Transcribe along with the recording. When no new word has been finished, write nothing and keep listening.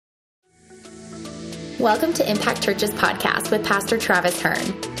Welcome to Impact Church's podcast with Pastor Travis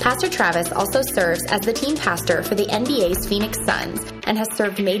Hearn. Pastor Travis also serves as the team pastor for the NBA's Phoenix Suns and has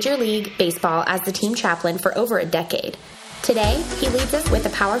served Major League Baseball as the team chaplain for over a decade. Today, he leads us with a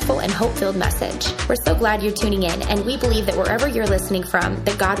powerful and hope-filled message. We're so glad you're tuning in, and we believe that wherever you're listening from,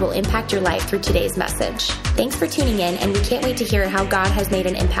 that God will impact your life through today's message. Thanks for tuning in, and we can't wait to hear how God has made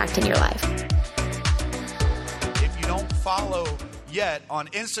an impact in your life. If you don't follow yet on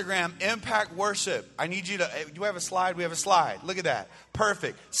Instagram, Impact Worship, I need you to, do we have a slide? We have a slide. Look at that.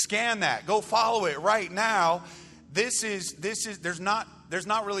 Perfect. Scan that. Go follow it right now. There's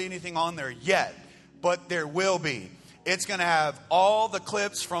not really anything on there yet, but there will be. It's going to have all the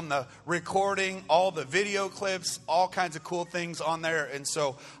clips from the recording, all the video clips, all kinds of cool things on there. And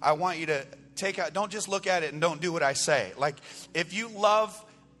so I want you to don't just look at it and don't do what I say. Like, if you love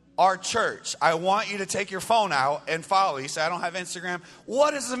our church, I want you to take your phone out and follow. You say, I don't have Instagram.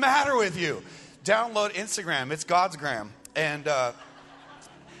 What is the matter with you? Download Instagram. It's God's gram. And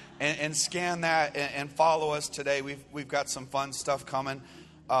scan that and follow us today. We've got some fun stuff coming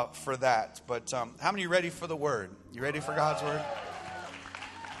for that. But how many are ready for the word? You ready for God's word?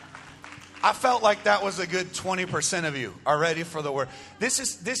 I felt like that was a good 20% of you are ready for the word.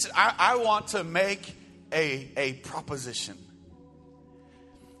 I want to make a proposition.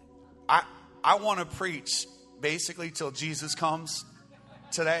 I want to preach basically till Jesus comes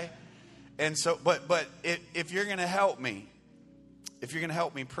today. And so, but if you're going to help me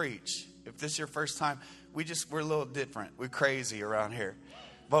preach, if this is your first time, we're a little different. We're crazy around here.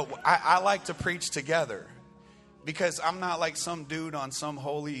 But I like to preach together because I'm not like some dude on some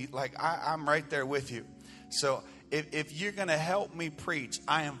holy, I'm right there with you. So if you're going to help me preach,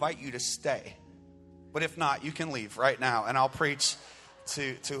 I invite you to stay. But if not, you can leave right now and I'll preach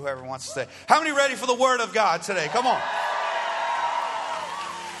to whoever wants to stay. How many ready for the word of God today? Come on.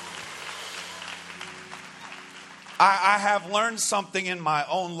 I have learned something in my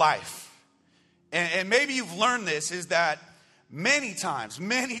own life. And maybe you've learned this, is that many times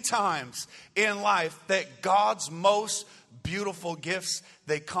in life that God's most beautiful gifts,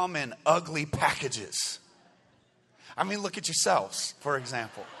 they come in ugly packages. I mean, look at yourselves, for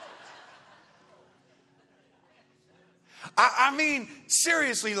example. I mean,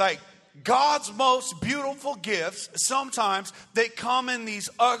 seriously, like God's most beautiful gifts, sometimes they come in these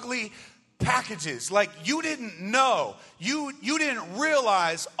ugly packages. Like you didn't know, you didn't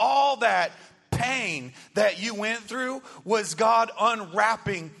realize all that pain that you went through was God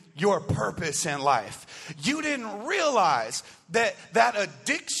unwrapping your purpose in life. You didn't realize that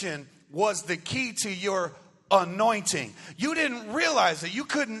addiction was the key to your anointing. You didn't realize that you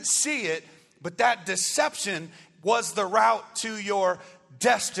couldn't see it, but that deception was the route to your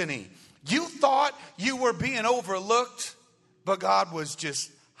destiny. You thought you were being overlooked, but God was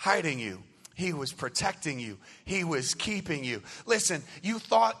just hiding you. He was protecting you. He was keeping you. Listen, you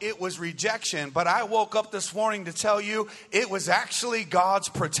thought it was rejection, but I woke up this morning to tell you it was actually God's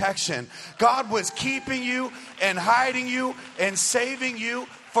protection. God was keeping you and hiding you and saving you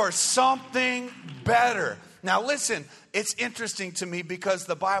for something better. Now listen, it's interesting to me because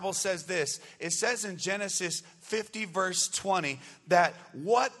the Bible says this. It says in Genesis 50 verse 20 that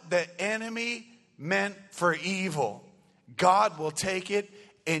what the enemy meant for evil, God will take it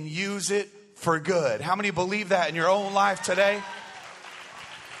and use it for good. How many believe that in your own life today?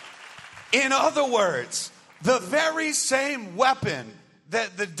 In other words, the very same weapon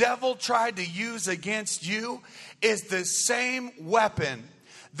that the devil tried to use against you is the same weapon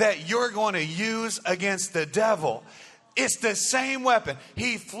that you're going to use against the devil. It's the same weapon.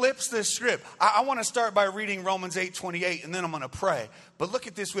 He flips the script. I want to start by reading Romans 8:28, and then I'm going to pray. But look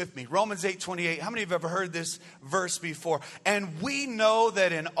at this with me. Romans 8:28. How many of you have ever heard this verse before? And we know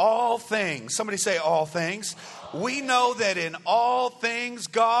that in all things, somebody say all things. We know that in all things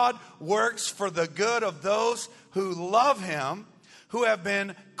God works for the good of those who love him, who have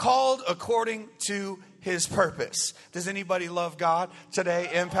been called according to his purpose. Does anybody love God today,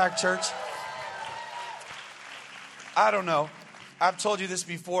 Impact Church? I don't know. I've told you this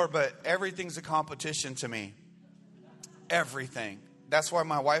before, but everything's a competition to me. Everything. That's why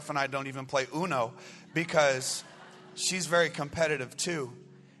my wife and I don't even play Uno, because she's very competitive too.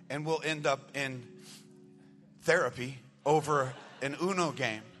 And we'll end up in therapy over an Uno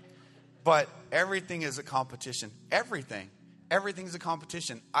game. But everything is a competition. Everything. Everything's a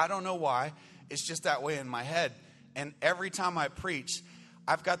competition. I don't know why. It's just that way in my head. And every time I preach,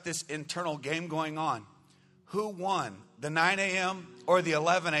 I've got this internal game going on. Who won, the 9 a.m. or the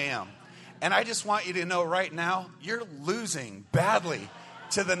 11 a.m.? And I just want you to know right now, you're losing badly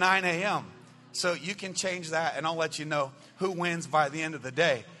to the 9 a.m. So you can change that, and I'll let you know who wins by the end of the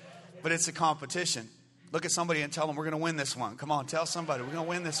day. But it's a competition. Look at somebody and tell them we're going to win this one. Come on, tell somebody we're going to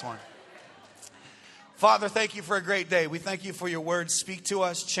win this one. Father, thank you for a great day. We thank you for your word. Speak to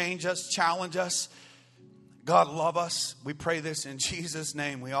us, change us, challenge us. God, love us. We pray this in Jesus'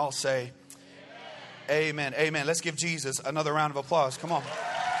 name. We all say amen. Amen. Let's give Jesus another round of applause. Come on.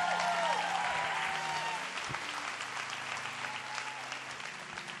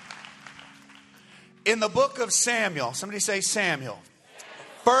 In the book of Samuel, somebody say Samuel.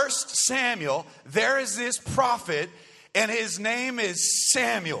 1 Samuel, there is this prophet, and his name is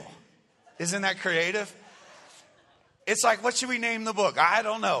Samuel. Isn't that creative? It's like, what should we name the book? I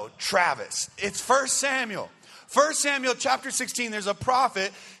don't know. Travis. It's 1 Samuel. 1 Samuel chapter 16, there's a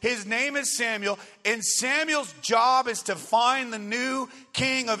prophet. His name is Samuel. And Samuel's job is to find the new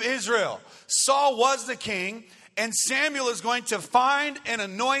king of Israel. Saul was the king. And Samuel is going to find and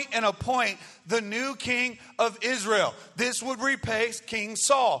anoint and appoint the new king of Israel. This would replace King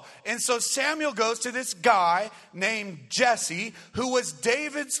Saul. And so Samuel goes to this guy named Jesse, who was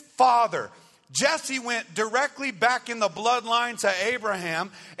David's father. Jesse went directly back in the bloodline to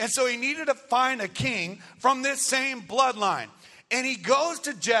Abraham. And so he needed to find a king from this same bloodline. And he goes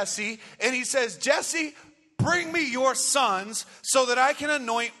to Jesse and he says, Jesse, bring me your sons so that I can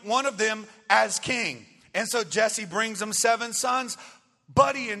anoint one of them as king. And so Jesse brings him 7 sons,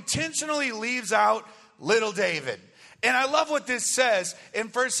 but he intentionally leaves out little David. And I love what this says in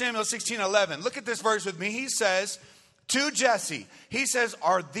 1 Samuel 16:11. Look at this verse with me. He says to Jesse, he says,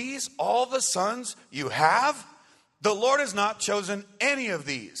 are these all the sons you have? The Lord has not chosen any of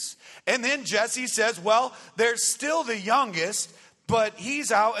these. And then Jesse says, well, there's still the youngest, but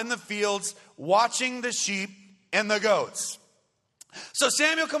he's out in the fields watching the sheep and the goats. So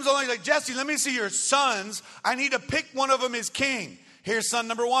Samuel comes along, he's like, Jesse, let me see your sons. I need to pick one of them as king. Here's son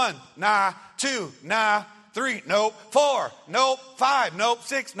number 1. Nah. 2. Nah. 3. Nope. 4. Nope. 5. Nope.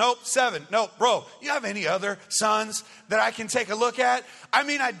 6. Nope. 7. Nope. Bro, you have any other sons that I can take a look at? I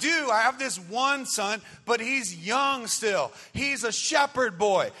mean, I do. I have this one son, but he's young still. He's a shepherd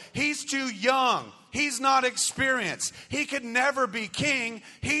boy. He's too young. He's not experienced. He could never be king.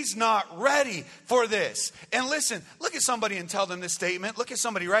 He's not ready for this. And listen, look at somebody and tell them this statement. Look at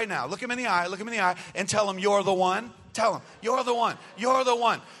somebody right now. Look him in the eye. Look him in the eye and tell him you're the one. Tell him you're the one. You're the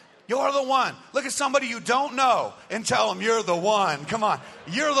one. You're the one. Look at somebody you don't know and tell them you're the one. Come on.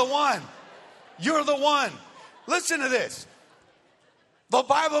 You're the one. You're the one. Listen to this. The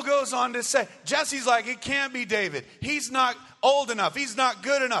Bible goes on to say, Jesse's like, it can't be David. He's not old enough. He's not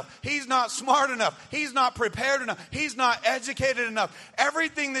good enough. He's not smart enough. He's not prepared enough. He's not educated enough.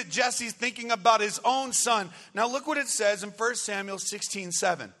 Everything that Jesse's thinking about his own son. Now look what it says in 1 Samuel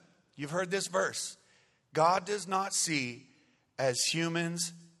 16:7. You've heard this verse. God does not see as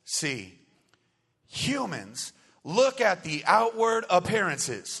humans see. Humans look at the outward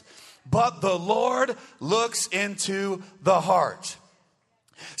appearances, but the Lord looks into the heart.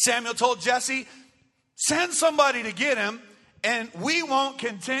 Samuel told Jesse, send somebody to get him, and we won't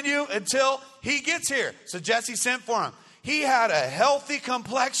continue until he gets here. So Jesse sent for him. He had a healthy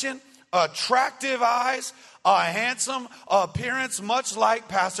complexion, attractive eyes, a handsome appearance, much like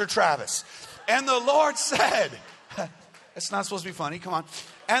Pastor Travis. And the Lord said, it's not supposed to be funny, come on.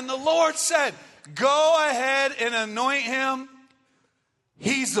 And the Lord said, go ahead and anoint him.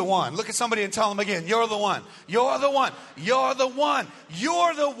 He's the one. Look at somebody and tell him again, you're the one. You're the one. You're the one.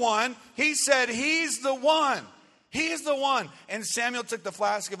 You're the one. He said, he's the one. He's the one. And Samuel took the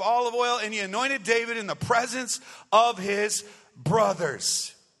flask of olive oil and he anointed David in the presence of his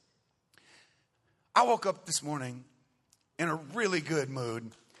brothers. I woke up this morning in a really good mood.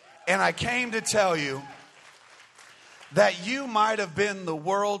 And I came to tell you that you might have been the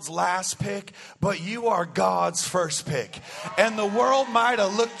world's last pick, but you are God's first pick. And the world might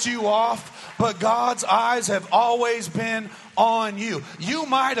have looked you off, but God's eyes have always been on you. You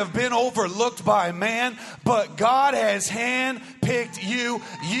might have been overlooked by man, but God has handpicked you.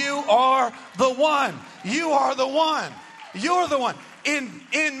 You are the one. You are the one. You're the one.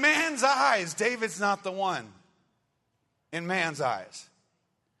 In man's eyes, David's not the one. In man's eyes.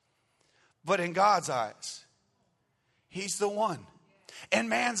 But in God's eyes, he's the one. In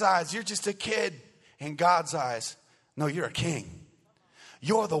man's eyes, you're just a kid. In God's eyes, no, you're a king.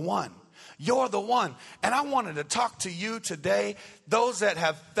 You're the one. You're the one. And I wanted to talk to you today, those that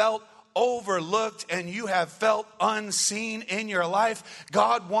have felt overlooked and you have felt unseen in your life.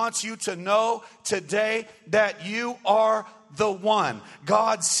 God wants you to know today that you are the one.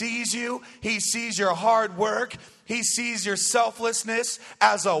 God sees you. He sees your hard work. He sees your selflessness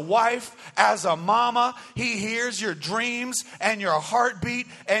as a wife, as a mama. He hears your dreams and your heartbeat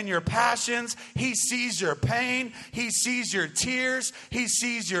and your passions. He sees your pain. He sees your tears. He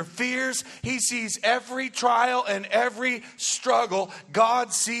sees your fears. He sees every trial and every struggle.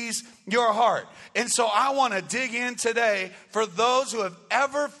 God sees your heart. And so I want to dig in today for those who have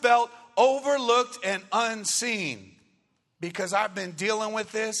ever felt overlooked and unseen, because I've been dealing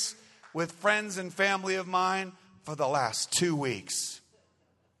with this with friends and family of mine for the last 2 weeks.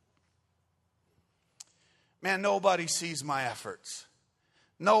 Man, nobody sees my efforts.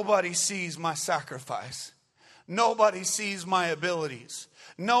 Nobody sees my sacrifice. Nobody sees my abilities.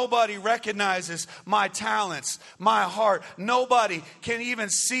 Nobody recognizes my talents, my heart. Nobody can even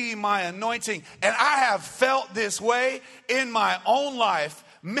see my anointing. And I have felt this way in my own life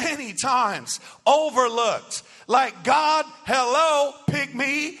many times, overlooked. Like, God, hello, pick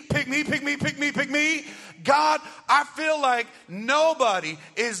me, pick me, pick me, pick me, pick me. God, I feel like nobody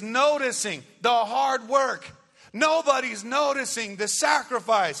is noticing the hard work. Nobody's noticing the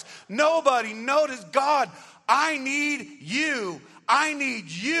sacrifice. Nobody noticed. God, I need you. I need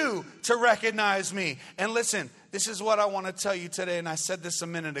you to recognize me. And listen, this is what I want to tell you today, and I said this a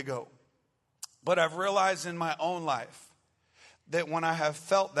minute ago. But I've realized in my own life that when I have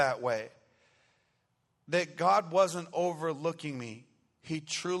felt that way, that God wasn't overlooking me. He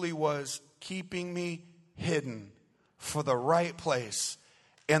truly was keeping me hidden for the right place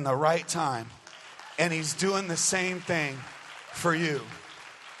in the right time. And He's doing the same thing for you.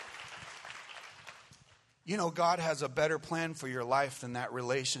 You know, God has a better plan for your life than that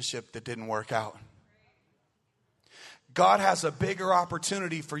relationship that didn't work out. God has a bigger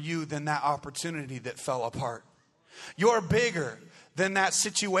opportunity for you than that opportunity that fell apart. You're bigger than that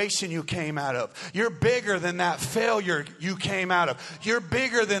situation you came out of. You're bigger than that failure you came out of. You're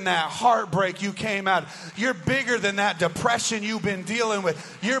bigger than that heartbreak you came out of. You're bigger than that depression you've been dealing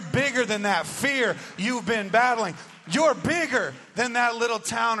with. You're bigger than that fear you've been battling. You're bigger than that little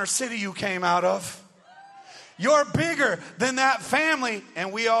town or city you came out of. You're bigger than that family,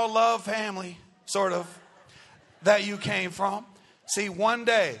 and we all love family, sort of, that you came from. See, one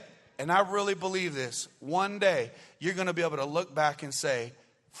day, and I really believe this, one day you're going to be able to look back and say,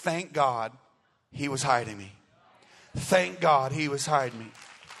 thank God He was hiding me. Thank God He was hiding me.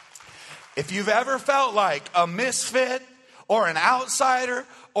 If you've ever felt like a misfit or an outsider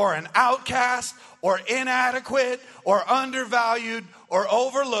or an outcast or inadequate or undervalued or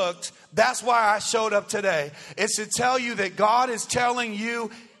overlooked, that's why I showed up today. It's to tell you that God is telling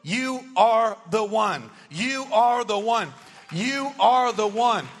you, you are the one. You are the one. You are the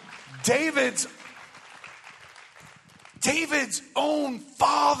one. David's own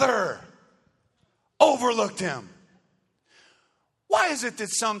father overlooked him. Why is it that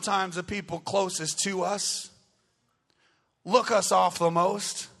sometimes the people closest to us look us off the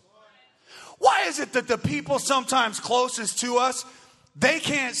most? Why is it that the people sometimes closest to us, they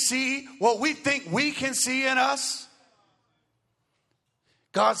can't see what we think we can see in us?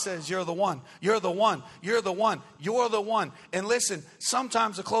 God says, you're the one, you're the one, you're the one, you're the one. And listen,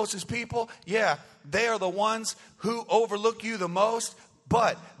 sometimes the closest people, yeah, they are the ones who overlook you the most,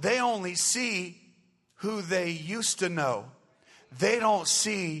 but they only see who they used to know. They don't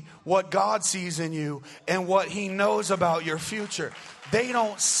see what God sees in you and what He knows about your future. They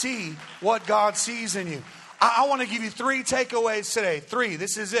don't see what God sees in you. I want to give you 3 takeaways today. 3,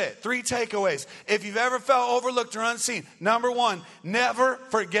 this is it. 3 takeaways. If you've ever felt overlooked or unseen, number 1, never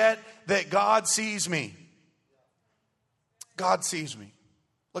forget that God sees me. God sees me.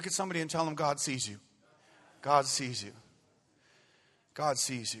 Look at somebody and tell them God sees you. God sees you. God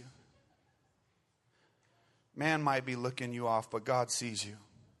sees you. Man might be looking you off, but God sees you.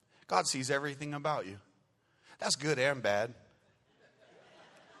 God sees everything about you. That's good and bad.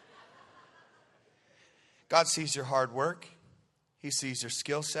 God sees your hard work. He sees your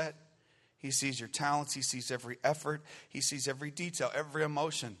skill set. He sees your talents. He sees every effort. He sees every detail, every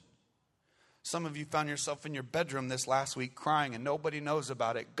emotion. Some of you found yourself in your bedroom this last week crying and nobody knows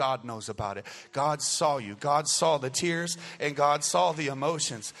about it. God knows about it. God saw you. God saw the tears and God saw the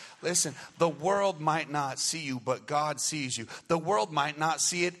emotions. Listen, the world might not see you, but God sees you. The world might not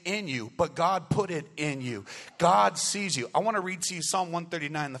see it in you, but God put it in you. God sees you. I want to read to you Psalm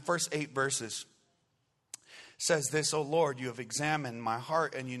 139, the first 8 verses. Says this, "O Lord, you have examined my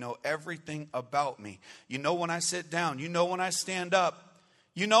heart and you know everything about me. You know when I sit down. You know when I stand up.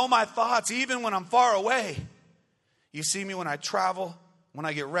 You know my thoughts even when I'm far away. You see me when I travel, when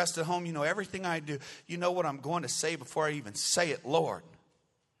I get rest at home. You know everything I do. You know what I'm going to say before I even say it, Lord."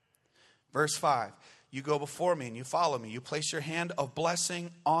 Verse 5, You go before me and you follow me. You place your hand of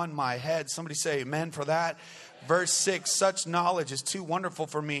blessing on my head. Somebody say amen for that. Verse 6, such knowledge is too wonderful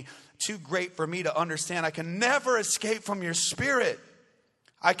for me, too great for me to understand. I can never escape from your spirit.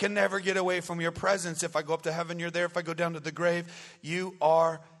 I can never get away from your presence. If I go up to heaven, you're there. If I go down to the grave, you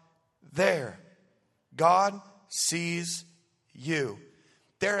are there. God sees you.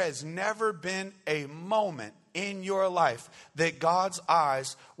 There has never been a moment in your life that God's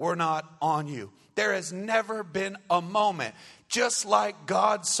eyes were not on you. There has never been a moment. Just like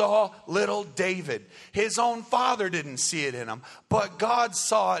God saw little David. His own father didn't see it in him, but God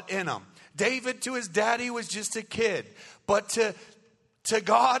saw it in him. David to his daddy was just a kid, but to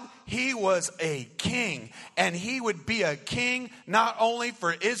God, he was a king. And he would be a king not only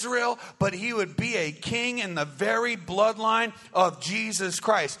for Israel, but he would be a king in the very bloodline of Jesus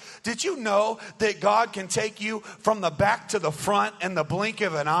Christ. Did you know that God can take you from the back to the front in the blink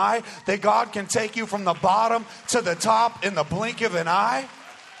of an eye? That God can take you from the bottom to the top in the blink of an eye?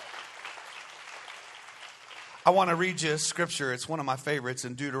 I want to read you a scripture. It's one of my favorites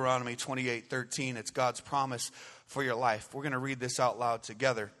in Deuteronomy 28:13. It's God's promise for your life. We're going to read this out loud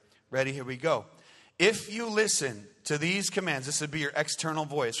together. Ready? Here we go. If you listen to these commands, this would be your external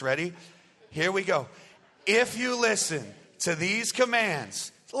voice. Ready? Here we go. If you listen to these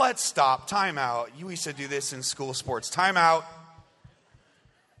commands, let's stop. Time out. You used to do this in school sports. Time out.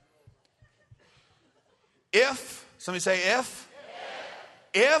 If, somebody say if.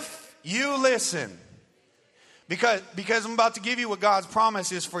 If you listen. Because I'm about to give you what God's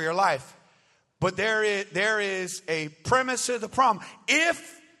promise is for your life. But there is a premise to the problem.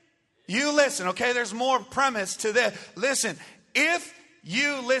 If you listen, okay, there's more premise to this. Listen, if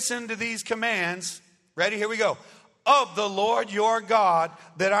you listen to these commands, ready, here we go. Of the Lord your God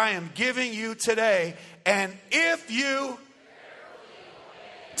that I am giving you today. And if you,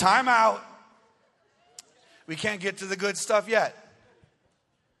 time out. We can't get to the good stuff yet.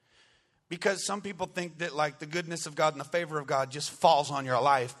 Because some people think that like the goodness of God and the favor of God just falls on your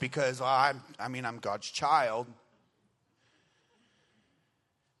life because I'm God's child.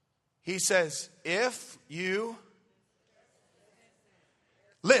 He says, if you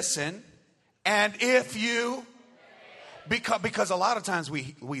listen and if you, because a lot of times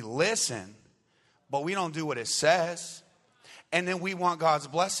we listen, but we don't do what it says. And then we want God's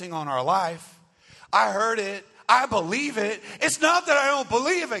blessing on our life. I heard it. I believe it. It's not that I don't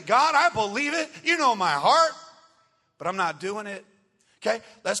believe it, God. I believe it. You know my heart. But I'm not doing it. Okay,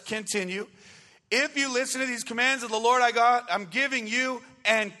 let's continue. If you listen to these commands of the Lord I'm giving you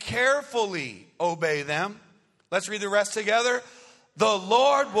and carefully obey them. Let's read the rest together. The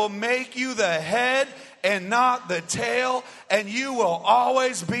Lord will make you the head and not the tail. And you will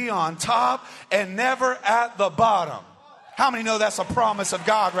always be on top and never at the bottom. How many know that's a promise of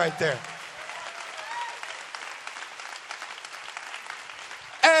God right there?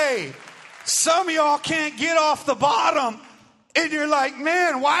 Hey, some of y'all can't get off the bottom and you're like,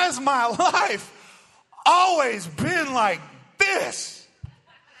 man, why has my life always been like this?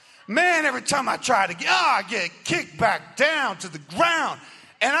 Man, every time I try to I get kicked back down to the ground.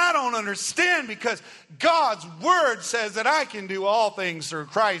 And I don't understand because God's word says that I can do all things through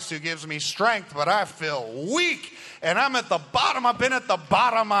Christ who gives me strength, but I feel weak and I'm at the bottom. I've been at the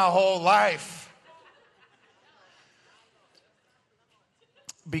bottom my whole life.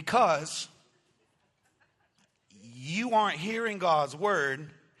 Because you aren't hearing God's word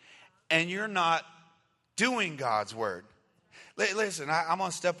and you're not doing God's word. Listen, I'm going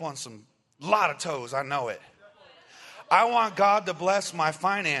to step on a lot of toes. I know it. I want God to bless my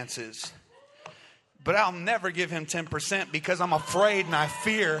finances, but I'll never give him 10% because I'm afraid and I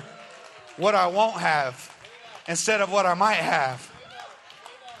fear what I won't have instead of what I might have.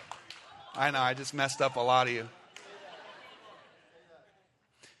 I know, I just messed up a lot of you.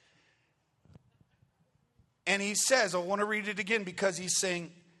 And he says, I want to read it again because he's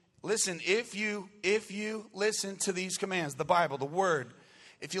saying, listen, if you listen to these commands, the Bible, the word,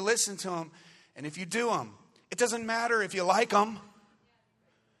 if you listen to them and if you do them, it doesn't matter if you like them.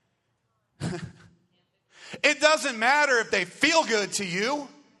 It doesn't matter if they feel good to you.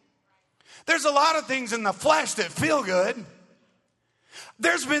 There's a lot of things in the flesh that feel good.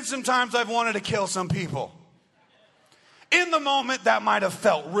 There's been some times I've wanted to kill some people. In the moment, that might have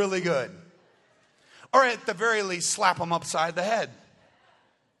felt really good. Or at the very least, slap them upside the head.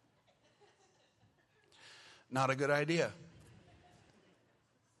 Not a good idea.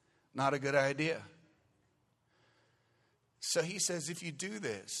 Not a good idea. So he says, if you do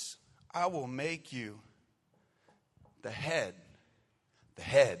this, I will make you the head,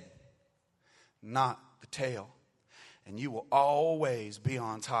 not the tail. And you will always be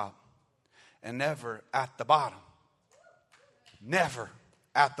on top and never at the bottom. Never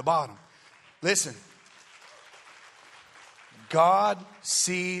at the bottom. Listen, God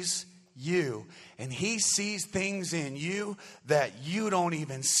sees you, and he sees things in you that you don't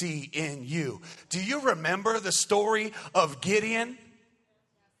even see in you. Do you remember the story of Gideon?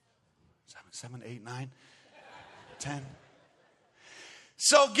 7, 8, 9, 10.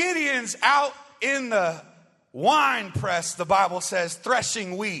 So Gideon's out in the wine press, the Bible says,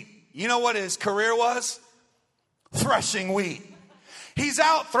 threshing wheat. You know what his career was? Threshing wheat. He's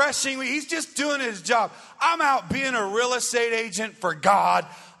out threshing wheat. He's just doing his job. I'm out being a real estate agent for God.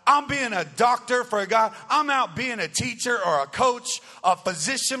 I'm being a doctor for God. I'm out being a teacher or a coach, a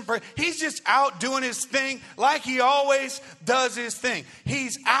physician. He's just out doing his thing like he always does his thing.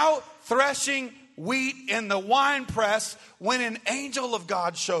 He's out threshing wheat in the wine press when an angel of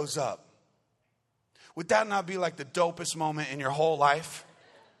God shows up. Would that not be like the dopest moment in your whole life?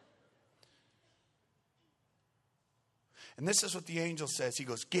 And this is what the angel says. He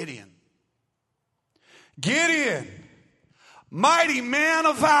goes, Gideon, Gideon, mighty man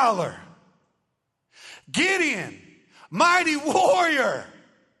of valor. Gideon, mighty warrior.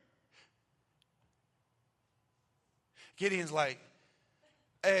 Gideon's like,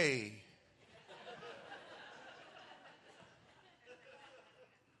 hey.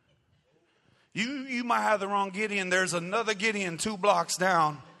 You might have the wrong Gideon. There's another Gideon 2 blocks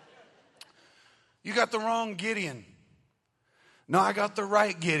down. You got the wrong Gideon. No, I got the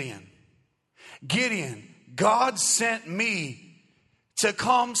right Gideon. Gideon, God sent me to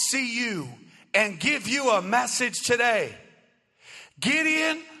come see you and give you a message today.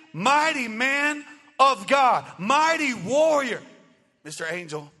 Gideon, mighty man of God, mighty warrior. Mr.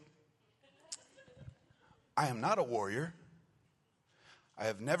 Angel, I am not a warrior. I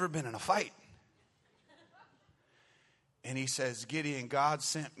have never been in a fight. And he says, Gideon, God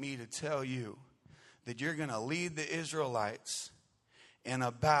sent me to tell you that you're going to lead the Israelites in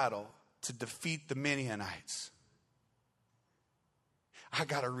a battle to defeat the Midianites. I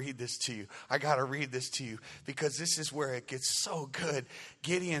got to read this to you. I got to read this to you because this is where it gets so good.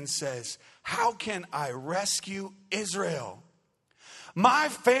 Gideon says, how can I rescue Israel? My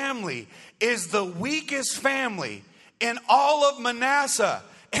family is the weakest family in all of Manasseh,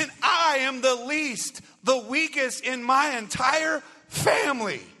 and I am the least, the weakest in my entire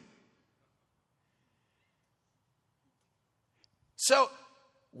family. So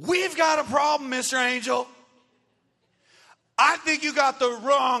we've got a problem, Mr. Angel. I think you got the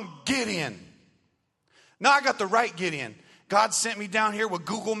wrong Gideon. No, I got the right Gideon. God sent me down here with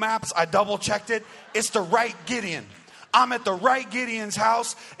Google Maps. I double checked it. It's the right Gideon. I'm at the right Gideon's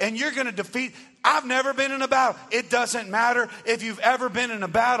house, and you're going to defeat. I've never been in a battle. It doesn't matter if you've ever been in a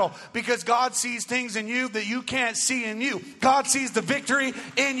battle because God sees things in you that you can't see in you. God sees the victory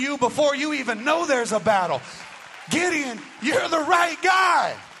in you before you even know there's a battle. Gideon, you're the right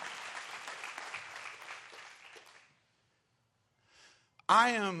guy.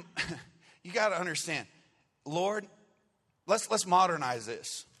 You got to understand, Lord, let's modernize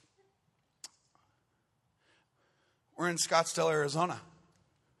this. We're in Scottsdale, Arizona.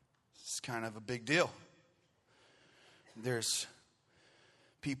 It's kind of a big deal. There's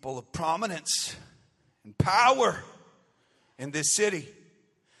people of prominence and power in this city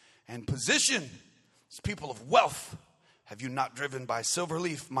and position. It's people of wealth. Have you not driven by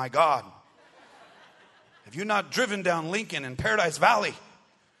Silverleaf, my God? Have you not driven down Lincoln and Paradise Valley?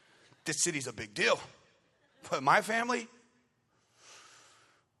 This city's a big deal. But my family,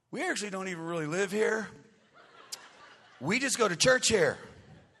 we actually don't even really live here. We just go to church here.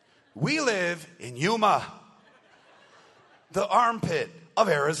 We live in Yuma, the armpit of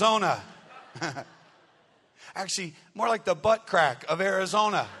Arizona. Actually, more like the butt crack of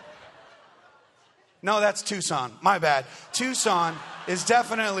Arizona. No, that's Tucson. My bad. Tucson is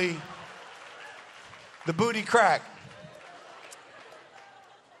definitely the booty crack.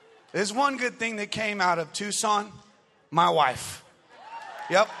 There's one good thing that came out of Tucson. My wife.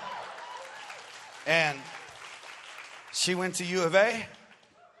 Yep. And she went to U of A.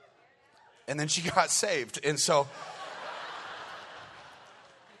 And then she got saved. And so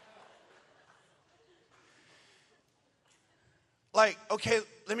okay,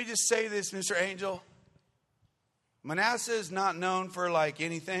 let me just say this, Mr. Angel. Manasseh is not known for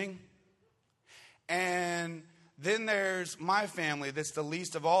anything. And then there's my family that's the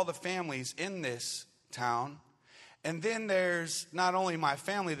least of all the families in this town. And then there's not only my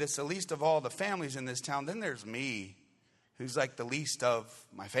family that's the least of all the families in this town. Then there's me, who's like the least of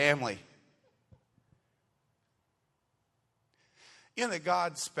my family. You know that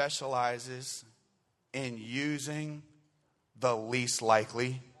God specializes in using the least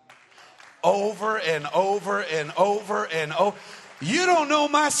likely. over and over and over and over. You don't know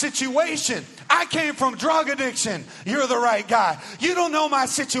my situation. I came from drug addiction. You're the right guy. You don't know my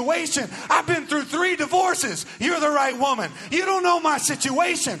situation. I've been through 3 divorces. You're the right woman. You don't know my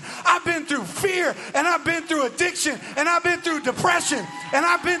situation. I've been through fear, and I've been through addiction, and I've been through depression, and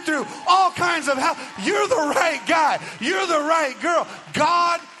I've been through all kinds of hell. You're the right guy. You're the right girl.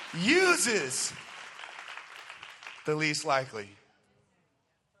 God uses the least likely.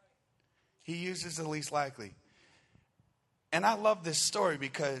 He uses the least likely. And I love this story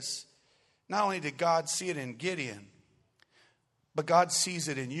because not only did God see it in Gideon, but God sees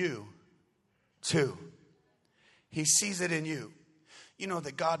it in you too. He sees it in you. You know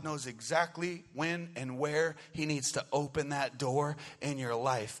that God knows exactly when and where He needs to open that door in your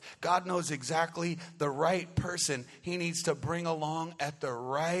life. God knows exactly the right person He needs to bring along at the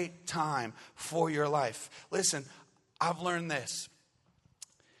right time for your life. Listen, I've learned this.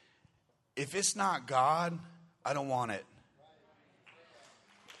 If it's not God, I don't want it.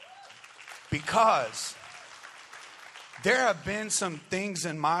 Because there have been some things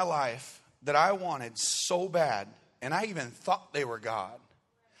in my life that I wanted so bad, and I even thought they were God,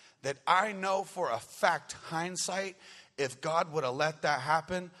 that I know for a fact, hindsight, if God would have let that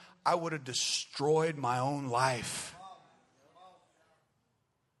happen, I would have destroyed my own life.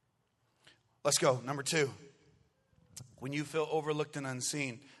 Let's go. Number 2. When you feel overlooked and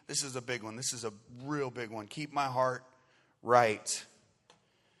unseen, this is a big one. This is a real big one. Keep my heart right.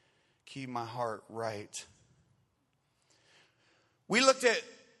 Keep my heart right. We looked at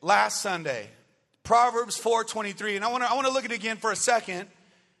last Sunday, Proverbs 4:23, and I want to look at it again for a second,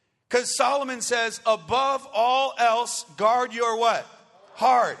 because Solomon says, above all else, guard your what?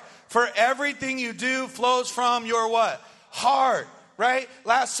 Heart. For everything you do flows from your what? Heart. Right?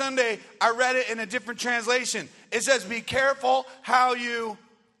 Last Sunday, I read it in a different translation. It says, be careful how you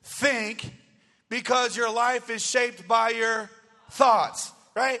think, because your life is shaped by your thoughts.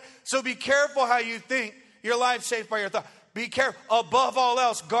 Right? So be careful how you think. Your life's shaped by your thoughts. Be careful. Above all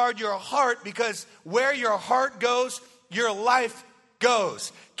else, guard your heart, because where your heart goes, your life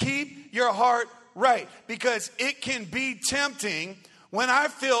goes. Keep your heart right, because it can be tempting when I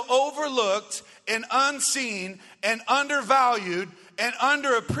feel overlooked and unseen and undervalued and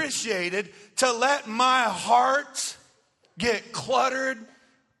underappreciated to let my heart get cluttered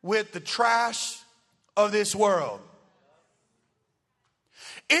with the trash of this world.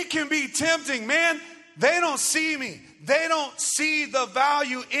 It can be tempting, man. They don't see me. They don't see the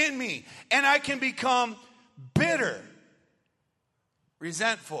value in me. And I can become bitter,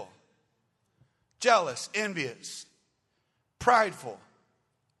 resentful, jealous, envious, prideful,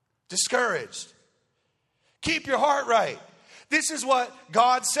 discouraged. Keep your heart right. This is what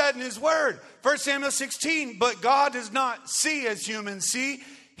God said in His Word. 1 Samuel 16, but God does not see as humans see.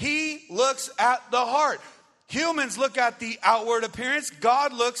 He looks at the heart. Humans look at the outward appearance.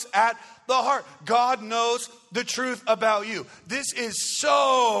 God looks at the heart. God knows the truth about you. This is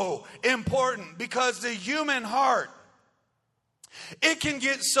so important, because the human heart, it can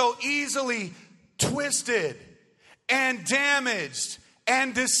get so easily twisted and damaged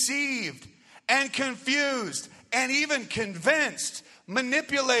and deceived and confused and even convinced,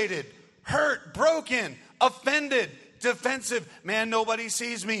 manipulated, hurt, broken, offended, defensive. Man, nobody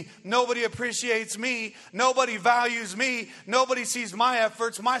sees me. Nobody appreciates me. Nobody values me. Nobody sees my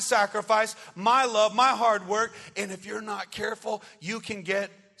efforts, my sacrifice, my love, my hard work. And if you're not careful, you can get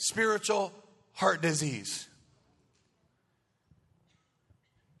spiritual heart disease.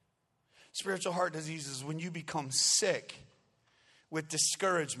 Spiritual heart disease is when you become sick with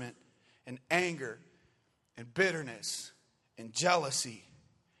discouragement and anger and bitterness and jealousy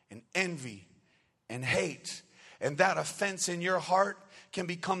and envy and hate. And that offense in your heart can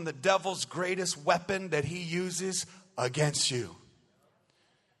become the devil's greatest weapon that he uses against you.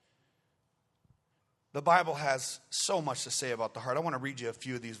 The Bible has so much to say about the heart. I want to read you a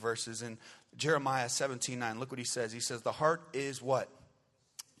few of these verses. In Jeremiah 17:9, look what he says. He says, the heart is what?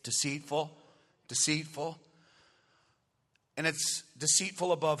 Deceitful. And it's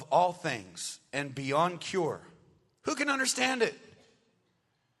deceitful above all things and beyond cure. Who can understand it?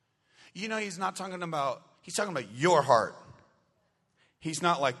 You know, he's talking about your heart. He's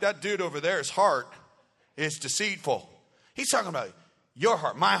not like, that dude over there's heart is deceitful. He's talking about your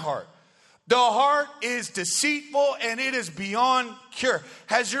heart, my heart. The heart is deceitful and it is beyond cure.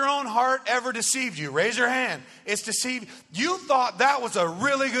 Has your own heart ever deceived you? Raise your hand. It's deceived. You thought that was a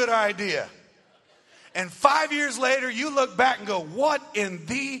really good idea. And 5 years later, you look back and go, what in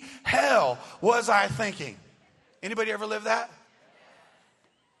the hell was I thinking? Anybody ever live that?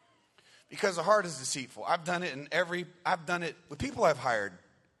 Because the heart is deceitful. I've done it with people I've hired.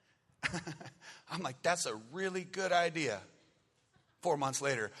 I'm like, that's a really good idea. 4 months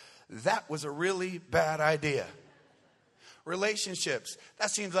later, that was a really bad idea. Relationships, that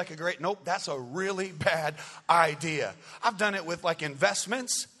seems like a great, nope, that's a really bad idea. I've done it with like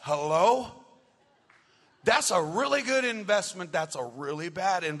investments. Hello? That's a really good investment. That's a really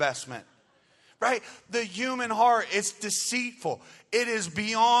bad investment. Right? The human heart, it's deceitful. It is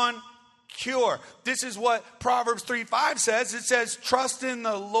beyond cure. This is what Proverbs 3:5 says. It says, trust in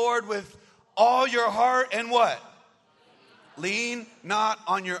the Lord with all your heart and what? Lean not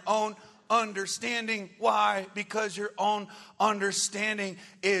on your own understanding. Why? Because your own understanding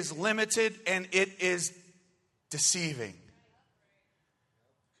is limited and it is deceiving.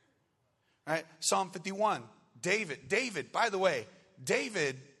 Right? Psalm 51. David, by the way,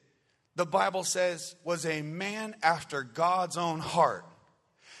 David, the Bible says, was a man after God's own heart.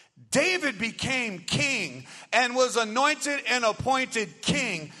 David became king and was anointed and appointed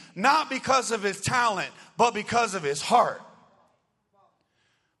king, not because of his talent, but because of his heart.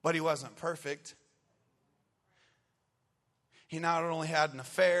 But he wasn't perfect. He not only had an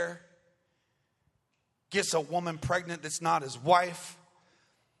affair, gets a woman pregnant that's not his wife,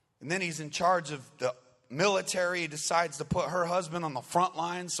 and then he's in charge of the military. He decides to put her husband on the front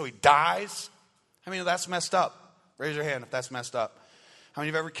lines, so he dies. How many of that's messed up? Raise your hand if that's messed up. How many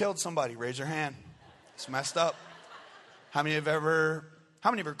of you have ever killed somebody? Raise your hand. It's messed up. How many of you are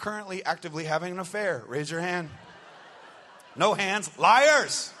currently actively having an affair? Raise your hand. No hands.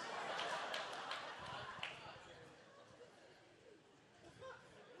 Liars.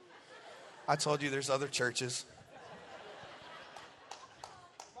 I told you there's other churches.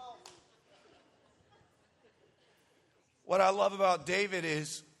 What I love about David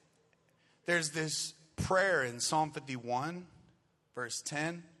is there's this prayer in Psalm 51, verse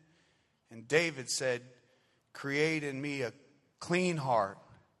 10. And David said, create in me a clean heart,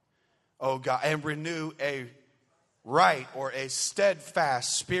 O God, and renew a right or a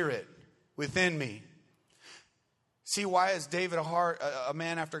steadfast spirit within me. See, why is David a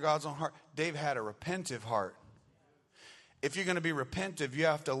man after God's own heart? David had a repentive heart. If you're going to be repentive, you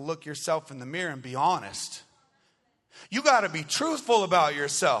have to look yourself in the mirror and be honest. You got to be truthful about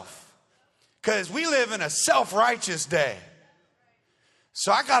yourself, because we live in a self-righteous day.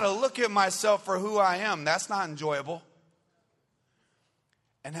 So I got to look at myself for who I am. That's not enjoyable.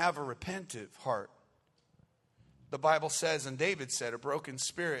 And have a repentive heart. The Bible says, and David said, a broken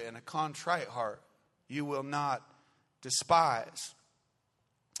spirit and a contrite heart you will not despise.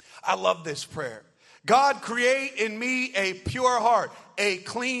 I love this prayer. God, create in me a pure heart, a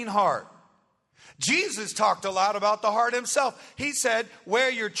clean heart. Jesus talked a lot about the heart himself. He said, where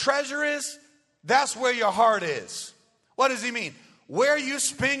your treasure is, that's where your heart is. What does he mean? Where you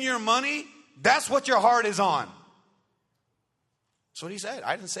spend your money, that's what your heart is on. That's what he said.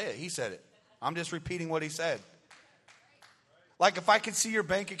 I didn't say it. He said it. I'm just repeating what he said. Like if I could see your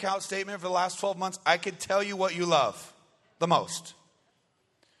bank account statement for the last 12 months, I could tell you what you love the most.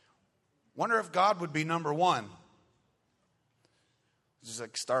 Wonder if God would be number one. It's just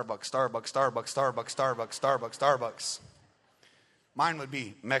like Starbucks. Mine would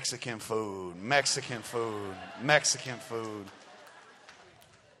be Mexican food.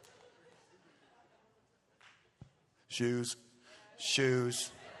 Shoes.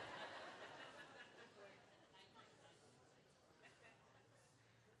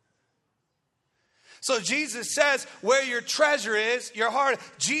 So Jesus says, where your treasure is, your heart.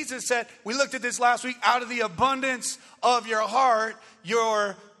 Jesus said, we looked at this last week, out of the abundance of your heart,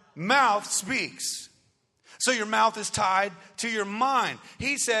 your mouth speaks. So your mouth is tied to your mind.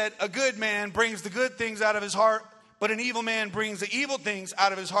 He said, a good man brings the good things out of his heart, but an evil man brings the evil things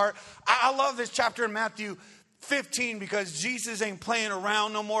out of his heart. I love this chapter in Matthew 15 because Jesus ain't playing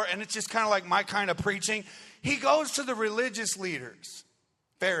around no more, and it's just kind of like my kind of preaching. He goes to the religious leaders,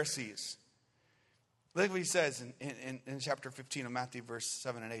 Pharisees. Look what he says in chapter 15 of Matthew, verse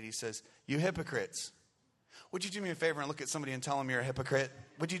 7 and 8. He says, you hypocrites. Would you do me a favor and look at somebody and tell them you're a hypocrite?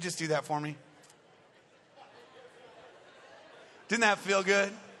 Would you just do that for me? Didn't that feel good?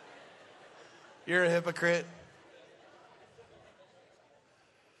 You're a hypocrite.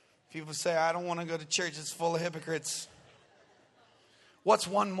 People say, I don't want to go to church. It's full of hypocrites. What's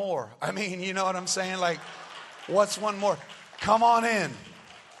one more? I mean, you know what I'm saying? Like, what's one more? Come on in.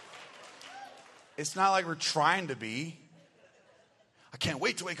 It's not like we're trying to be. I can't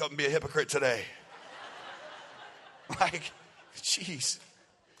wait to wake up and be a hypocrite today. Like, jeez.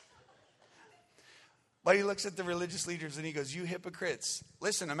 But he looks at the religious leaders and he goes, you hypocrites.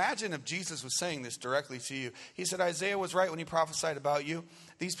 Listen, imagine if Jesus was saying this directly to you. He said, Isaiah was right when he prophesied about you.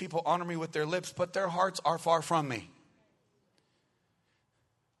 These people honor me with their lips, but their hearts are far from me.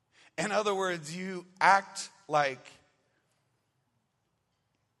 In other words, you act like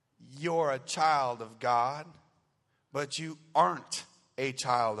you're a child of God, but you aren't a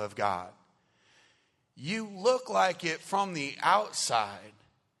child of God. You look like it from the outside,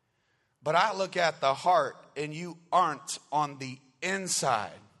 but I look at the heart and you aren't on the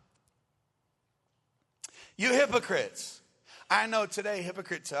inside. You hypocrites. I know today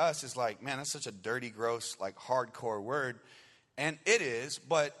hypocrite to us is like, man, that's such a dirty, gross, like hardcore word. And it is,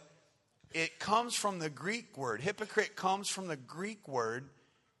 but it comes from the Greek word. Hypocrite comes from the Greek word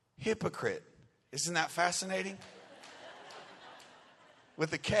hypocrite. Isn't that fascinating?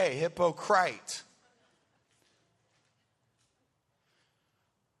 With a K, hypocrite.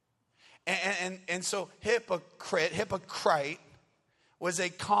 And so hypocrite was a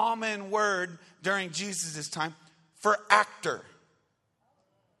common word during Jesus' time for actor.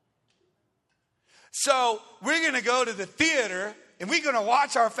 So we're going to go to the theater and we're going to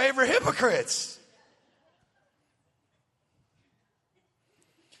watch our favorite hypocrites.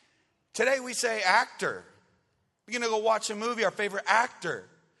 Today we say actor. We're going to go watch a movie, our favorite actor.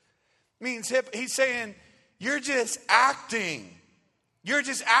 Means he's saying, you're just acting. You're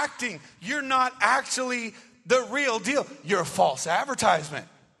just acting. You're not actually the real deal. You're a false advertisement.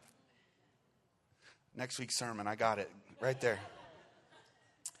 Next week's sermon, I got it right there.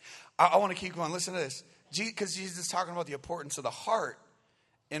 I want to keep going. Listen to this. Because Jesus is talking about the importance of the heart.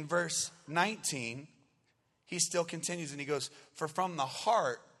 In verse 19, he still continues and he goes, for from the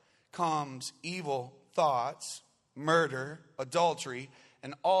heart comes evil thoughts, murder, adultery,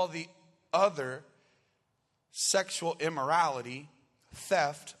 and all the other sexual immorality,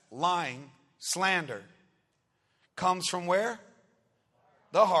 theft, lying, slander. Comes from where?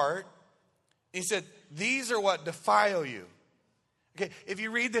 The heart. He said, these are what defile you. Okay, if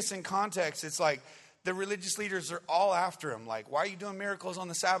you read this in context, it's like the religious leaders are all after him. Like, why are you doing miracles on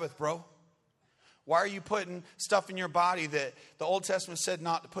the Sabbath, bro? Why are you putting stuff in your body that the Old Testament said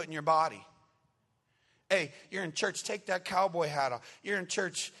not to put in your body? Hey, you're in church, take that cowboy hat off. You're in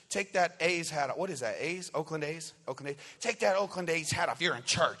church, take that A's hat off. What is that, A's? Oakland A's? Oakland A's? Take that Oakland A's hat off. You're in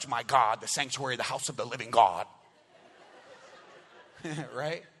church, my God, the sanctuary, the house of the living God.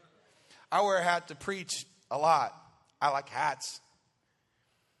 Right? I wear a hat to preach a lot. I like hats.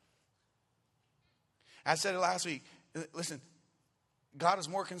 I said it last week. Listen, God is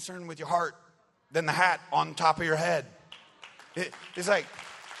more concerned with your heart than the hat on top of your head. It's like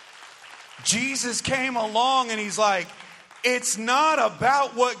Jesus came along and he's like, it's not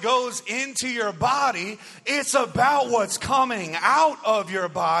about what goes into your body. It's about what's coming out of your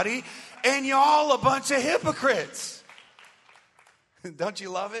body. And y'all a bunch of hypocrites. Don't you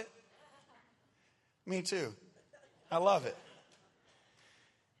love it? Me too. I love it.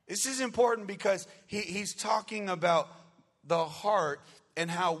 This is important because he's talking about the heart and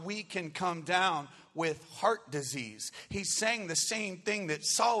how we can come down with heart disease. He's saying the same thing that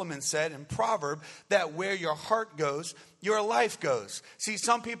Solomon said in Proverbs, that where your heart goes, your life goes. See,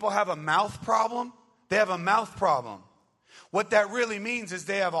 some people have a mouth problem. They have a mouth problem. What that really means is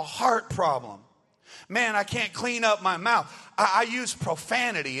they have a heart problem. Man, I can't clean up my mouth. I use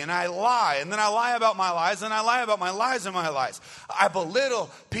profanity and I lie. And then I lie about my lies and I lie about my lies and my lies. I belittle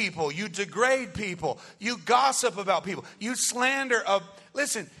people. You degrade people. You gossip about people. You slander.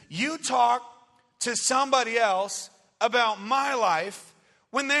 Listen, you talk to somebody else about my life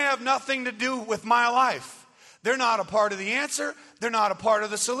when they have nothing to do with my life. They're not a part of the answer. They're not a part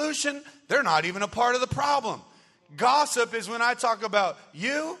of the solution. They're not even a part of the problem. Gossip is when I talk about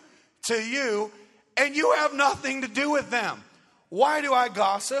you to you and you have nothing to do with them. Why do I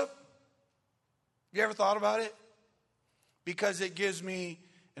gossip? You ever thought about it? Because it gives me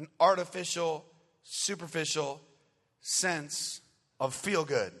an artificial, superficial sense of feel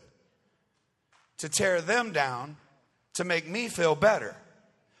good. To tear them down, to make me feel better.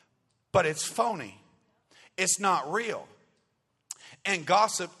 But it's phony. It's not real. And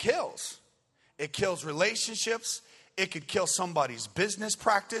gossip kills. It kills relationships. It could kill somebody's business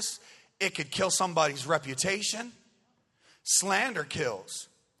practice. It could kill somebody's reputation. Slander kills.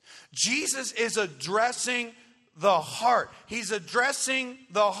 Jesus is addressing the heart. He's addressing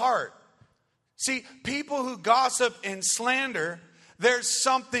the heart. See, people who gossip and slander, there's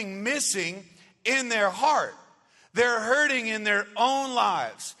something missing in their heart. They're hurting in their own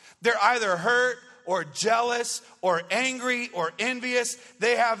lives. They're either hurt or jealous or angry or envious.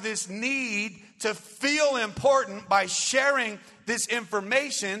 They have this need to feel important by sharing this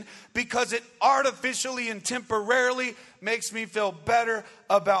information because it artificially and temporarily makes me feel better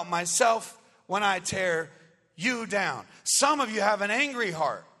about myself when I tear you down. Some of you have an angry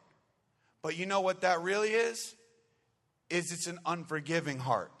heart. But you know what that really is? It's an unforgiving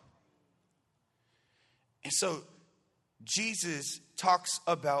heart. And so Jesus talks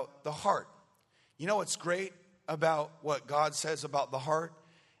about the heart. You know what's great about what God says about the heart?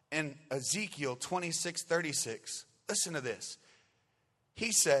 In Ezekiel 26:36, listen to this.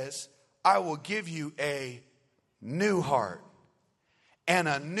 He says, I will give you a new heart and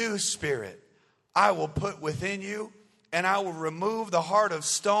a new spirit I will put within you, and I will remove the heart of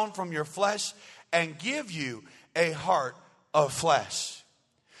stone from your flesh and give you a heart of flesh.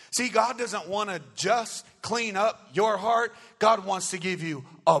 See, God doesn't want to just clean up your heart. God wants to give you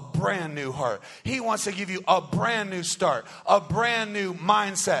a brand new heart. He wants to give you a brand new start, a brand new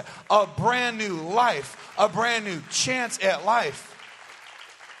mindset, a brand new life, a brand new chance at life.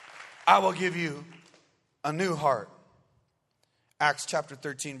 I will give you a new heart. Acts chapter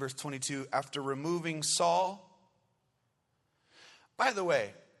 13, verse 22, after removing Saul. By the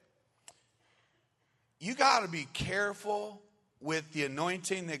way, you got to be careful with the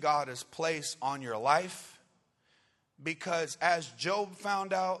anointing that God has placed on your life. Because as Job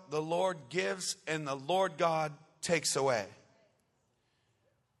found out, the Lord gives and the Lord God takes away.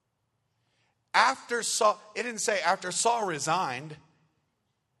 After Saul, it didn't say after Saul resigned.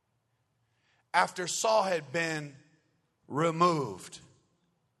 After Saul had been removed.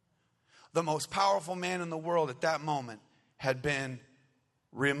 The most powerful man in the world at that moment had been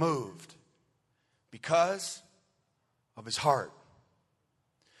removed. Because of his heart.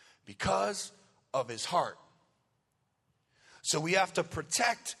 Because of his heart. So we have to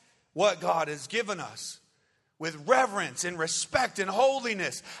protect what God has given us with reverence and respect and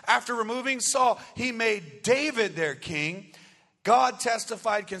holiness. After removing Saul, he made David their king. God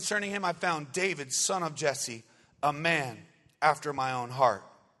testified concerning him, I found David, son of Jesse, a man after my own heart.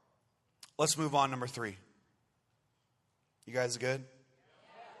 Let's move on, number 3. You guys good?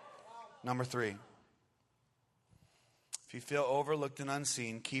 Number 3. If you feel overlooked and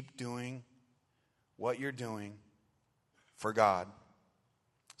unseen, keep doing what you're doing for God.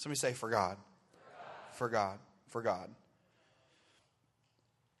 Somebody say for God. For God. For God.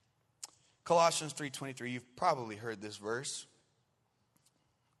 Colossians 3:23, you've probably heard this verse.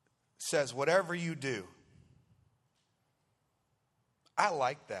 It says, whatever you do. I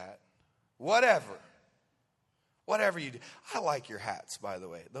like that. Whatever you do. I like your hats, by the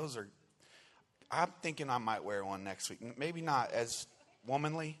way. I'm thinking I might wear one next week. Maybe not as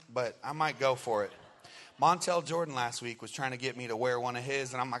womanly, but I might go for it. Montel Jordan last week was trying to get me to wear one of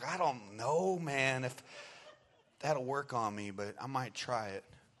his, and I'm like, I don't know, man, if that'll work on me, but I might try it.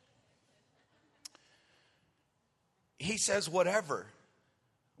 He says, whatever.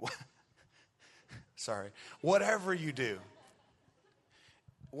 Whatever you do.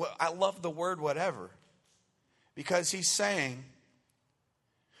 Well, I love the word whatever, because he's saying,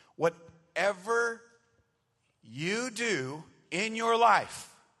 whatever you do in your life,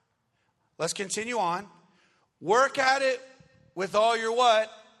 let's continue on. Work at it with all your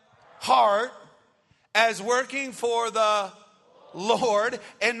what? Heart, as working for the Lord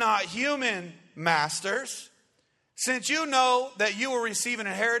and not human masters. Since you know that you will receive an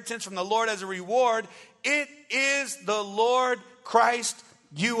inheritance from the Lord as a reward, it is the Lord Christ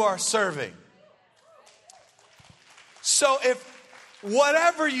you are serving. So if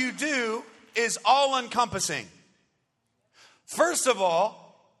whatever you do is all encompassing, first of all,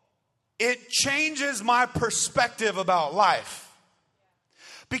 it changes my perspective about life.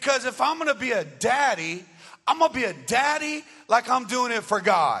 Because if I'm going to be a daddy, I'm going to be a daddy like I'm doing it for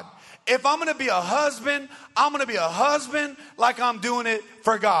God. If I'm going to be a husband, I'm going to be a husband like I'm doing it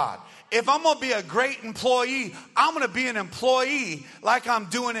for God. If I'm going to be a great employee, I'm going to be an employee like I'm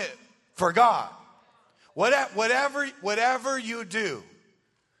doing it for God. Whatever you do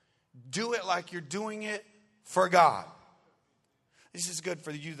it like you're doing it for God. This is good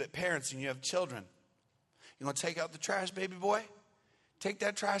for you that parents and you have children. You want to take out the trash, baby boy? Take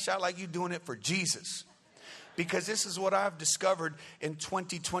that trash out like you're doing it for Jesus. Because this is what I've discovered in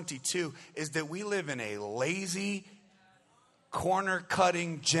 2022 is that we live in a lazy,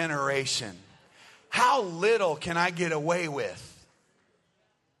 corner-cutting generation. How little can I get away with?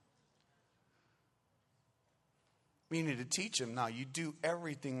 We need to teach them, now you do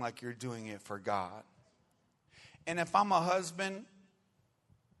everything like you're doing it for God. And if I'm a husband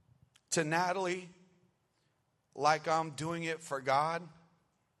to Natalie like I'm doing it for God,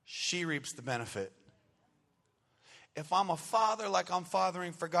 she reaps the benefit. If I'm a father like I'm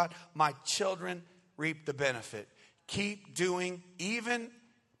fathering for God, my children reap the benefit. Keep doing, even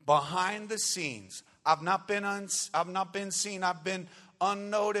behind the scenes. I've not been seen. I've been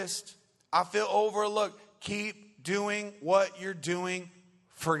unnoticed. I feel overlooked. Keep doing what you're doing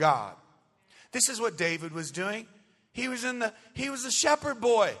for God. This is what David was doing. He was a shepherd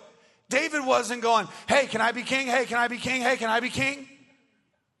boy David wasn't going, hey, can I be king? Hey, can I be king? Hey, can I be king?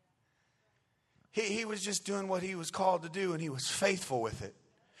 He was just doing what he was called to do, and he was faithful with it.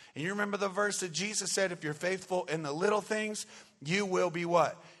 And you remember the verse that Jesus said, if you're faithful in the little things, you will be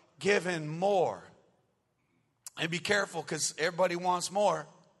what? Given more. And be careful, because everybody wants more.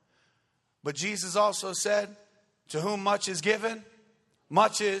 But Jesus also said, to whom much is given,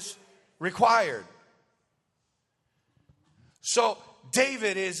 much is required. So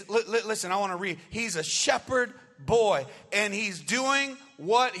David is, listen, I want to read. He's a shepherd boy, and he's doing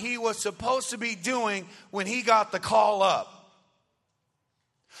what he was supposed to be doing when he got the call up.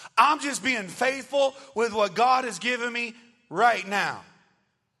 I'm just being faithful with what God has given me right now.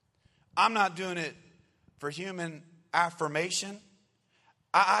 I'm not doing it for human affirmation.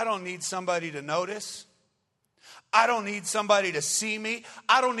 I don't need somebody to notice. I don't need somebody to see me.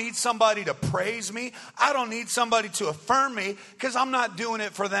 I don't need somebody to praise me. I don't need somebody to affirm me, because I'm not doing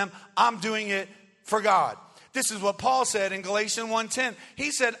it for them. I'm doing it for God. This is what Paul said in Galatians 1:10.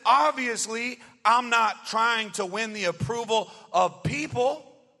 He said, obviously, I'm not trying to win the approval of people,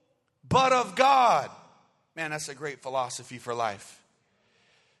 but of God. Man, that's a great philosophy for life.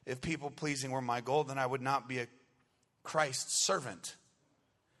 If people pleasing were my goal, then I would not be a Christ servant.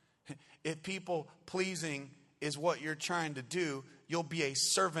 If people pleasing is what you're trying to do, you'll be a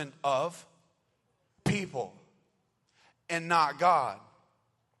servant of people and not God.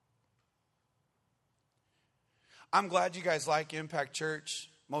 I'm glad you guys like Impact Church,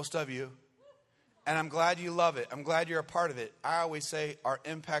 most of you. And I'm glad you love it. I'm glad you're a part of it. I always say our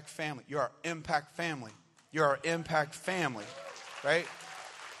Impact family. You're our Impact family. You're our Impact family, right?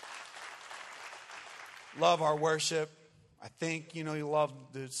 Love our worship. I think, you love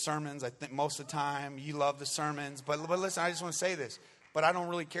the sermons. I think most of the time you love the sermons. But listen, I just want to say this. But I don't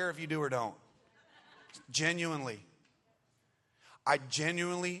really care if you do or don't. Genuinely. I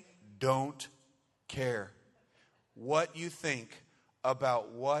genuinely don't care what you think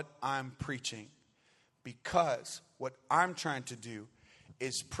about what I'm preaching. Because what I'm trying to do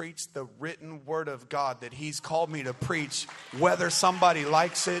is preach the written word of God that He's called me to preach, whether somebody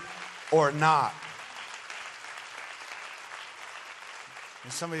likes it or not.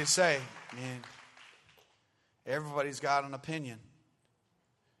 And somebody say, man, everybody's got an opinion.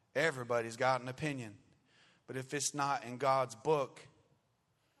 Everybody's got an opinion. But if it's not in God's book,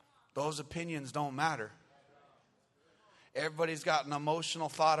 those opinions don't matter. Everybody's got an emotional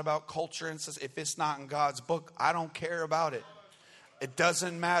thought about culture and says, if it's not in God's book, I don't care about it. It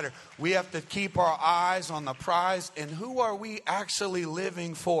doesn't matter. We have to keep our eyes on the prize. And who are we actually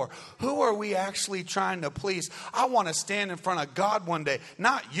living for? Who are we actually trying to please? I want to stand in front of God one day.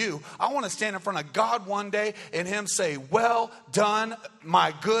 Not you. I want to stand in front of God one day and Him say, well done,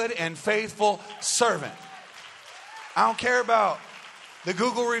 my good and faithful servant. I don't care about the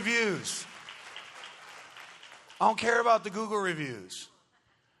Google reviews. I don't care about the Google reviews.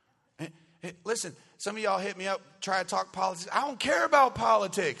 Listen, some of y'all hit me up, try to talk politics. I don't care about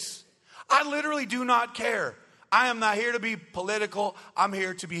politics. I literally do not care. I am not here to be political. I'm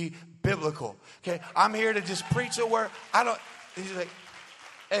here to be biblical. Okay, I'm here to just preach a word. He's like,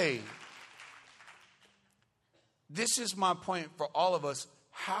 hey, this is my point for all of us.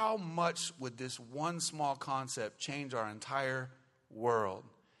 How much would this one small concept change our entire world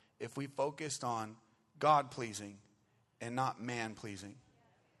if we focused on God pleasing and not man pleasing?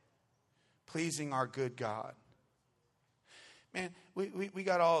 Pleasing our good God. Man, we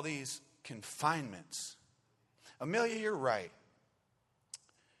got all these confinements. Amelia, you're right.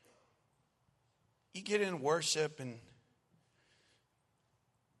 You get in worship and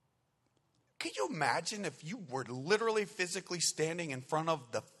could you imagine if you were literally physically standing in front of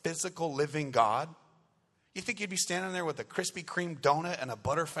the physical living God? You think you'd be standing there with a Krispy Kreme donut and a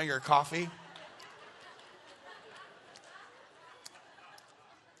Butterfinger coffee?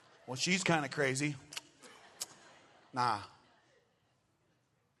 Well, she's kind of crazy. Nah.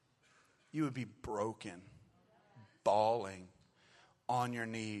 You would be broken, bawling, on your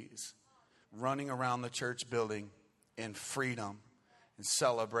knees, running around the church building in freedom and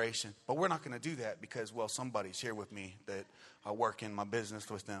celebration. But we're not going to do that because, well, somebody's here with me that I work in my business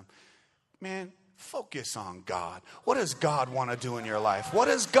with them. Man, focus on God. What does God want to do in your life? What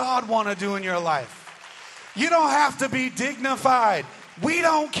does God want to do in your life? You don't have to be dignified. We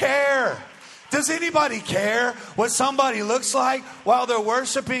don't care. Does anybody care what somebody looks like while they're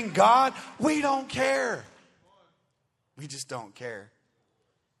worshiping God? We don't care. We just don't care.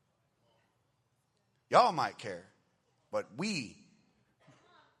 Y'all might care, but we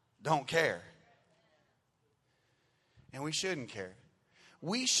don't care. And we shouldn't care.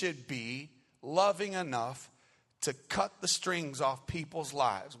 We should be loving enough to cut the strings off people's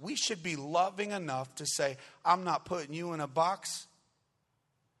lives. We should be loving enough to say, I'm not putting you in a box.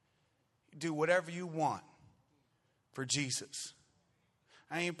 Do whatever you want for Jesus.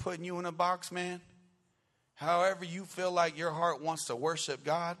 I ain't putting you in a box, man. However you feel like your heart wants to worship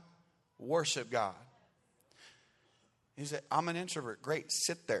God, worship God. He said, I'm an introvert. Great,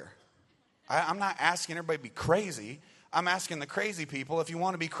 sit there. I'm not asking everybody to be crazy. I'm asking the crazy people, if you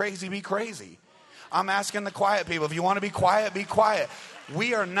want to be crazy, be crazy. I'm asking the quiet people, if you want to be quiet, be quiet.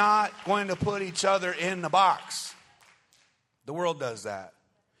 We are not going to put each other in the box. The world does that.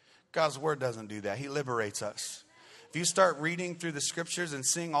 God's word doesn't do that. He liberates us. If you start reading through the scriptures and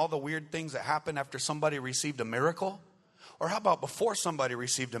seeing all the weird things that happen after somebody received a miracle, or how about before somebody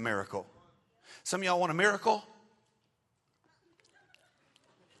received a miracle? Some of y'all want a miracle?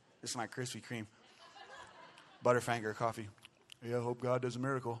 This is my Krispy Kreme Butterfinger coffee. Yeah, I hope God does a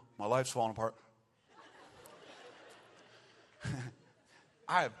miracle. My life's falling apart.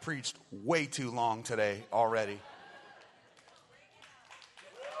 I have preached way too long today already.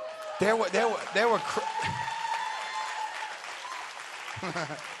 There were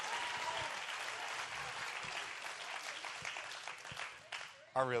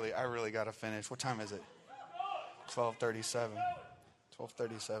I really got to finish. What time is it? 12:37.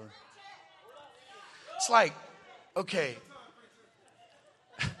 12:37. It's like, okay.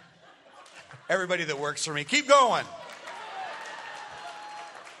 Everybody that works for me, keep going.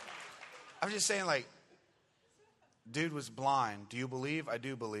 I'm just saying, like, dude was blind. Do you believe? I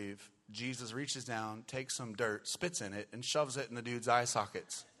do believe. Jesus reaches down, takes some dirt, spits in it, and shoves it in the dude's eye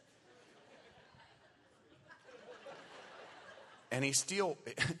sockets. And he still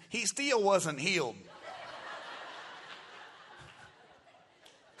wasn't healed.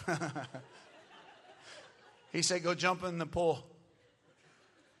 He said, go jump in the pool.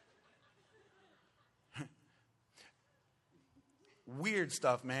 Weird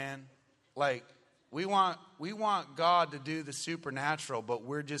stuff, man. Like, we want God to do the supernatural, but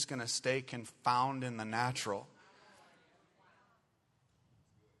we're just going to stay confounded in the natural.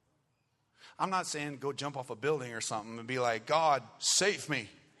 I'm not saying go jump off a building or something and be like, God, save me.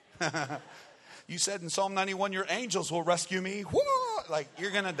 You said in Psalm 91, your angels will rescue me. Woo! Like,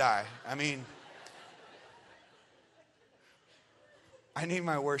 you're going to die. I mean, I need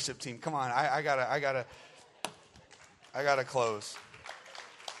my worship team. Come on, I gotta close.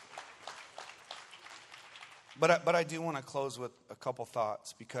 But I do want to close with a couple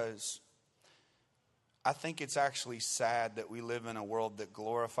thoughts, because I think it's actually sad that we live in a world that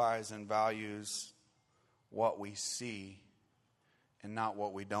glorifies and values what we see and not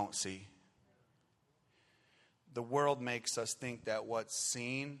what we don't see. The world makes us think that what's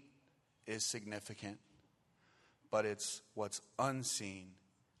seen is significant, but it's what's unseen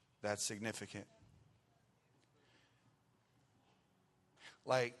that's significant.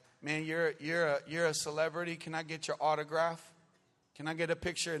 Like, man, you're a celebrity. Can I get your autograph? Can I get a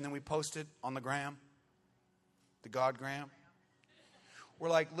picture? And then we post it on the gram, the Godgram. We're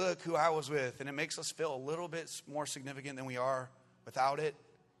like, look who I was with. And it makes us feel a little bit more significant than we are without it.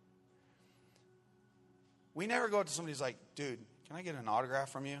 We never go up to somebody who's like, dude, can I get an autograph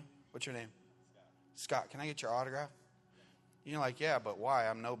from you? What's your name? Scott, can I get your autograph? You're like, yeah, but why?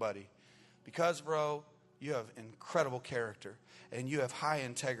 I'm nobody. Because, bro, you have incredible character, and you have high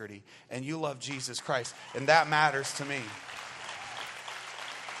integrity, and you love Jesus Christ, and that matters to me.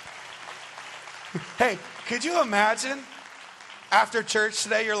 Hey, could you imagine after church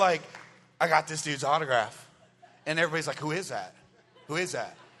today, you're like, I got this dude's autograph. And everybody's like, who is that? Who is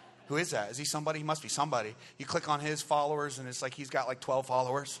that? Who is that? Is he somebody? He must be somebody. You click on his followers, and it's like he's got like 12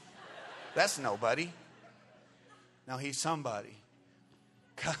 followers. That's nobody. No, he's somebody.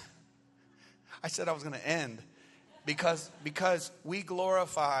 I said I was going to end because we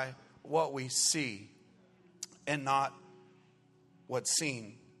glorify what we see and not what's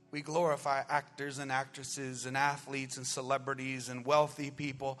seen. We glorify actors and actresses and athletes and celebrities and wealthy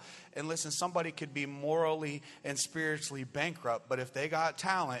people. And listen, somebody could be morally and spiritually bankrupt, but if they got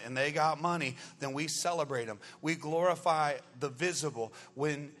talent and they got money, then we celebrate them. We glorify the visible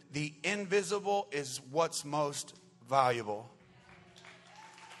when the invisible is what's most valuable.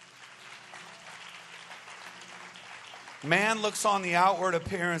 Man looks on the outward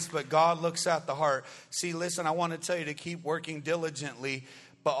appearance, but God looks at the heart. See, listen, I want to tell you to keep working diligently,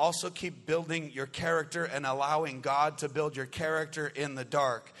 but also keep building your character and allowing God to build your character in the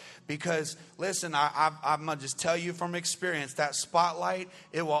dark. Because, listen, I'm going to just tell you from experience, that spotlight,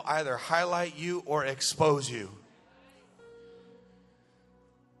 it will either highlight you or expose you.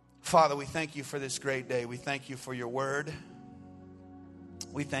 Father, we thank you for this great day. We thank you for your word.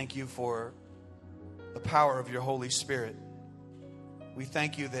 We thank you for the power of your Holy Spirit. We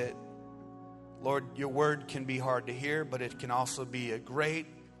thank you that, Lord, your word can be hard to hear, but it can also be a great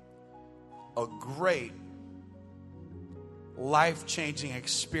life-changing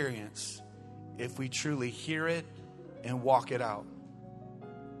experience if we truly hear it and walk it out.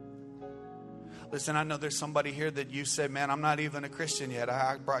 Listen, I know there's somebody here that you said, man, I'm not even a Christian yet.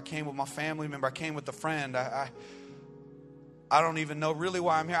 I came with my family member. I came with a friend. I don't even know really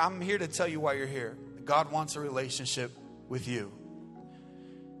why I'm here. I'm here to tell you why you're here. God wants a relationship with you.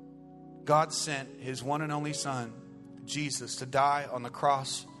 God sent his one and only son, Jesus, to die on the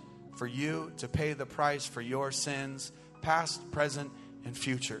cross for you, to pay the price for your sins, past, present, and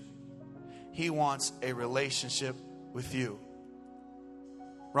future. He wants a relationship with you.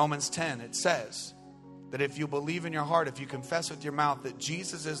 Romans 10, it says that if you believe in your heart, if you confess with your mouth that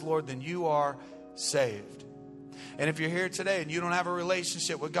Jesus is Lord, then you are saved. And if you're here today and you don't have a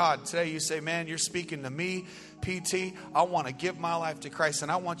relationship with God, today you say, man, you're speaking to me, PT. I want to give my life to Christ.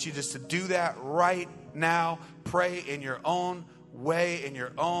 And I want you just to do that right now. Pray in your own way, in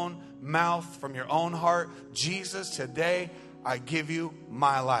your own mouth, from your own heart. Jesus, today I give you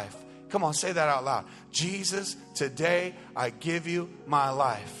my life. Come on, say that out loud. Jesus, today I give you my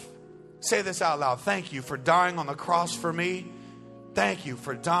life. Say this out loud. Thank you for dying on the cross for me. Thank you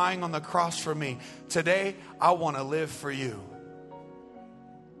for dying on the cross for me. Today, I want to live for you.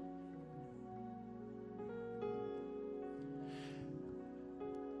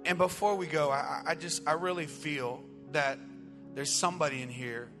 And before we go, I really feel that there's somebody in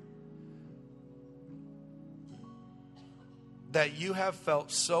here that you have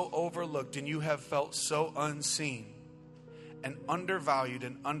felt so overlooked and you have felt so unseen and undervalued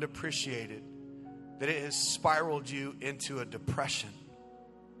and unappreciated that it has spiraled you into a depression.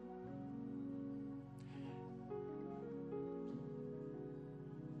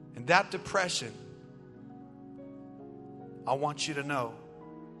 And that depression, I want you to know,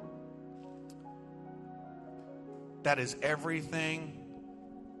 that is everything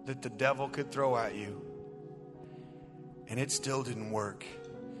that the devil could throw at you. And it still didn't work,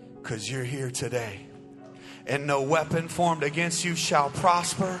 because you're here today. And no weapon formed against you shall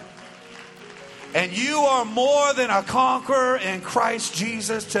prosper. And you are more than a conqueror in Christ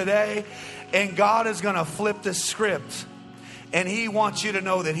Jesus today. And God is going to flip the script. And he wants you to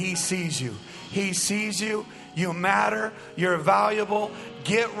know that he sees you. He sees you. You matter. You're valuable.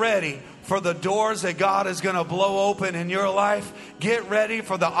 Get ready for the doors that God is going to blow open in your life. Get ready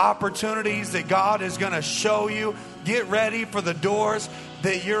for the opportunities that God is going to show you. Get ready for the doors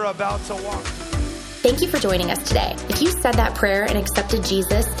that you're about to walk. Thank you for joining us today. If you said that prayer and accepted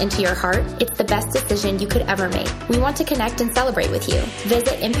Jesus into your heart, it's the best decision you could ever make. We want to connect and celebrate with you.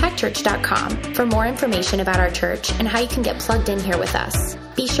 Visit impactchurch.com for more information about our church and how you can get plugged in here with us.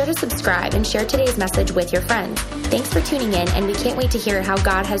 Be sure to subscribe and share today's message with your friends. Thanks for tuning in, and we can't wait to hear how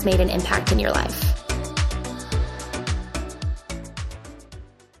God has made an impact in your life.